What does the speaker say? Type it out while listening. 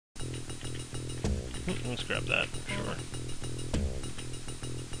Let's grab that, sure.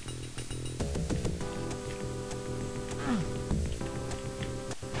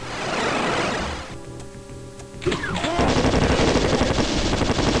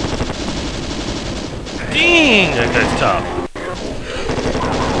 Dang! That guy's tough.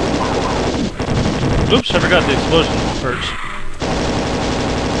 Oops, I forgot the explosion first.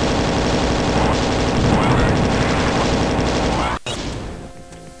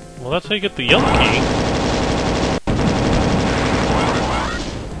 Well, that's how you get the yellow key.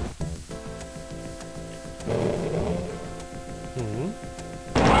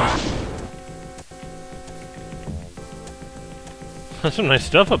 That's some nice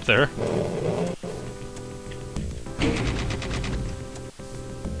stuff up there.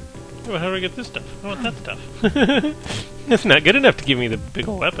 Oh, how do I get this stuff? I want that stuff. It's not good enough to give me the big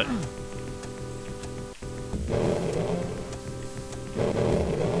ol' weapon.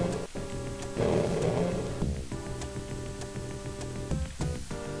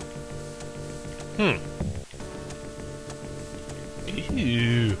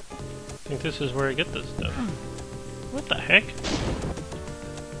 Ew. I think this is where I get this stuff. What the heck?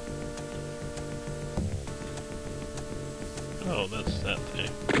 Oh, that's that thing.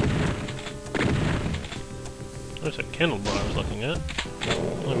 There's that candle bar I was looking at.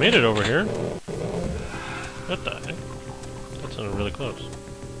 Well, I made it over here. What the heck? That sounded really close.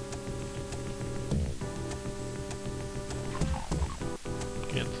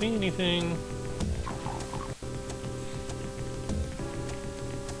 Can't see anything.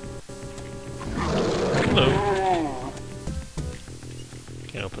 Hello.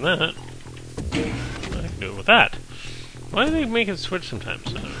 Can't open that. I can do it with that. Why do they make it switch sometimes?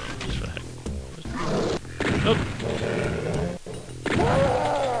 I don't know. Just for the heck. Oh.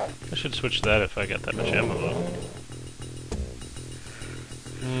 I should switch that if I got that much ammo though.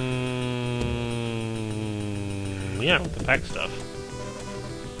 Yeah, with the pack stuff.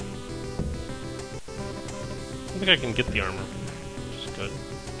 I think I can get the armor. Which is good.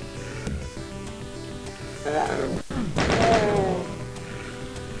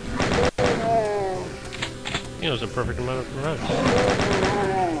 You know, it's a perfect amount of rounds.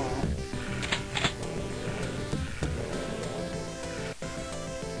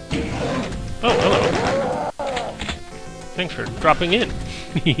 Oh, hello. Thanks for dropping in.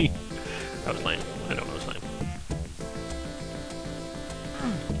 That was lame. I know it was lame.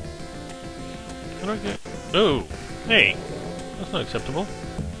 How do I get... Oh! Hey! That's not acceptable.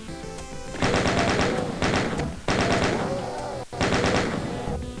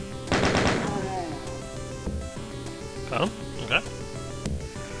 Got him? Okay.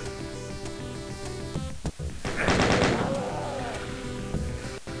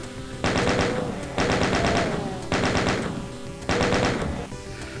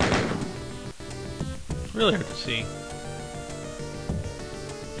 It's really hard to see.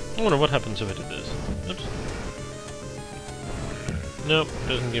 I wonder what happens if I did this. Oops. Nope,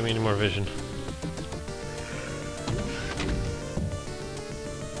 doesn't give me any more vision.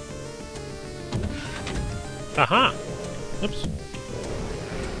 Aha! Oops.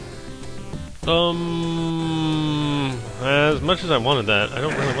 As much as I wanted that, I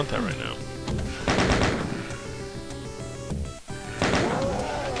don't really want that right now.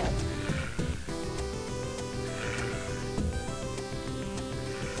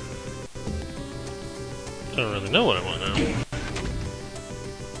 I don't really know what I want now.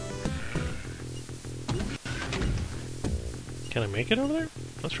 Can I make it over there?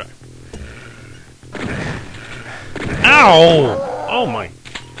 Let's try. Ow! Oh my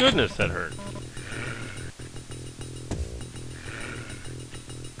goodness, that hurt.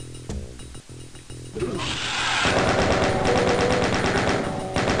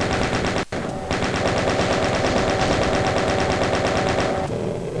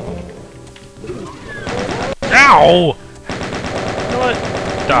 Ow! You know what?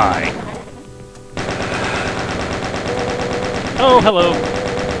 Die. Oh, hello.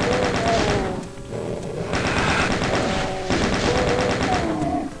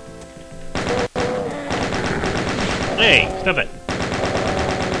 Hey, stop it.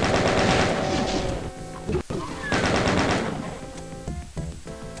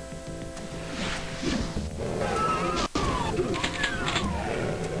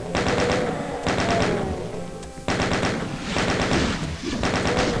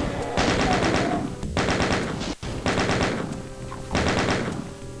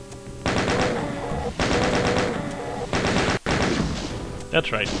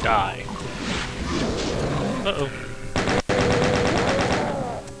 That's right, die. Uh-oh.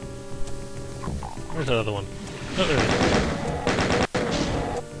 Where's that other one? Oh, there it is.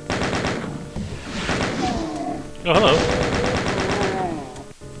 Oh, hello.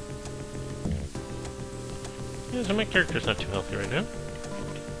 Yeah, so my character's not too healthy right now.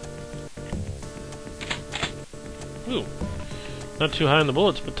 Ooh. Not too high on the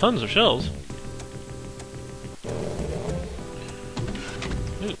bullets, but tons of shells.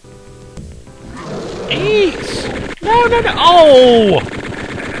 Ooh. Ace! No, no, no! Oh!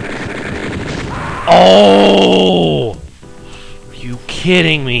 Oh! Are you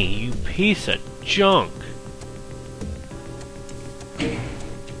kidding me? You piece of junk.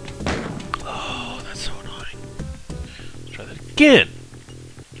 Oh, that's so annoying. Let's try that again.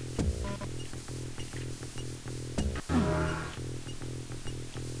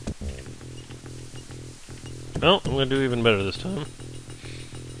 Well, I'm gonna do even better this time.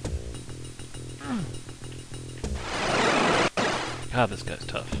 God, this guy's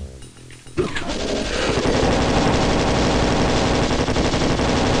tough.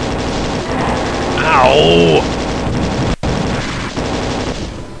 Ow!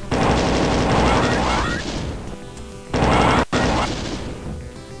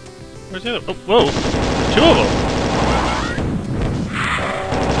 Where's the other? Oh, whoa! There's two of them!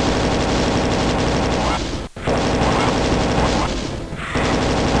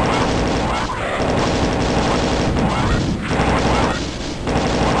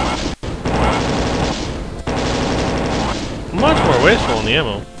 Much more wasteful in the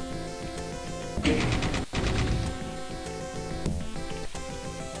ammo.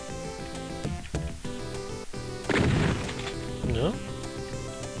 No?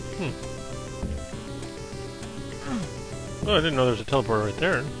 Oh, I didn't know there was a teleporter right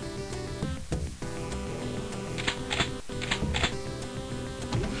there.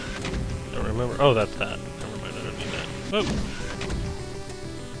 Don't remember. Oh, that's that. Never mind, I don't need that. Oh!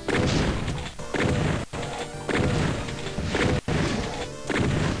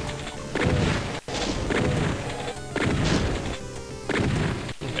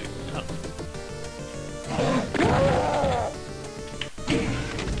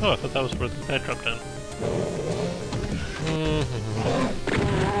 Oh, I thought that was where the guy dropped down.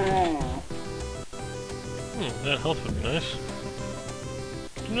 That health would be nice.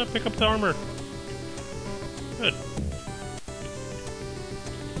 Do not pick up the armor. Good.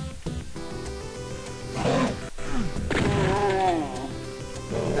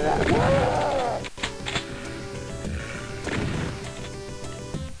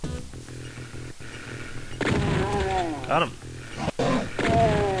 Got him.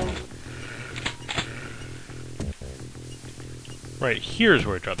 Right, here's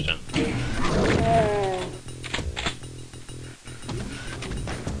where it drops down.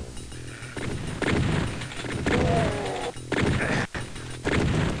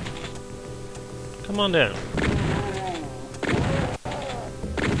 Come on down.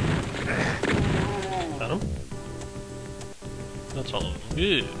 Got him? That's all of them.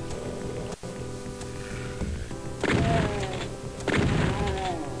 Good.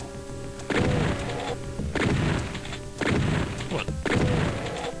 Come on.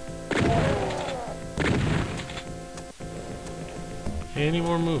 Any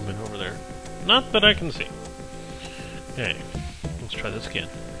more movement over there? Not that I can see. Okay, let's try this again.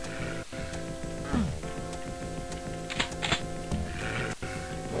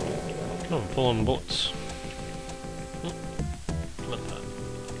 Oh, I'm pulling bullets. Like that.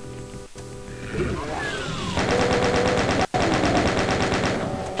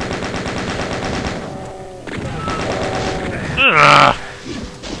 Ah!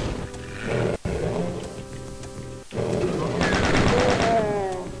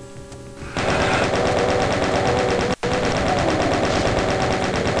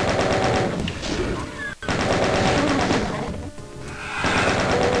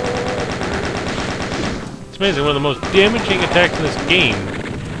 It's amazing, one of the most damaging attacks in this game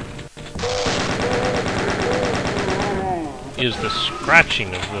is the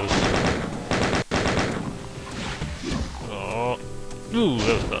scratching of those. Oh. Ooh,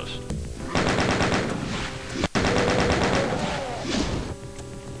 that was close.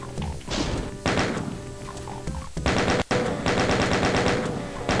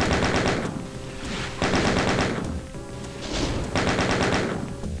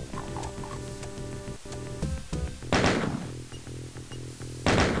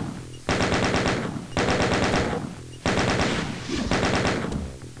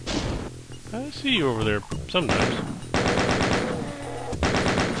 I see you over there sometimes.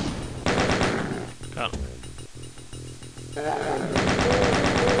 Got him.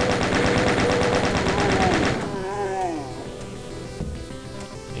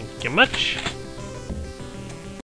 Thank you much.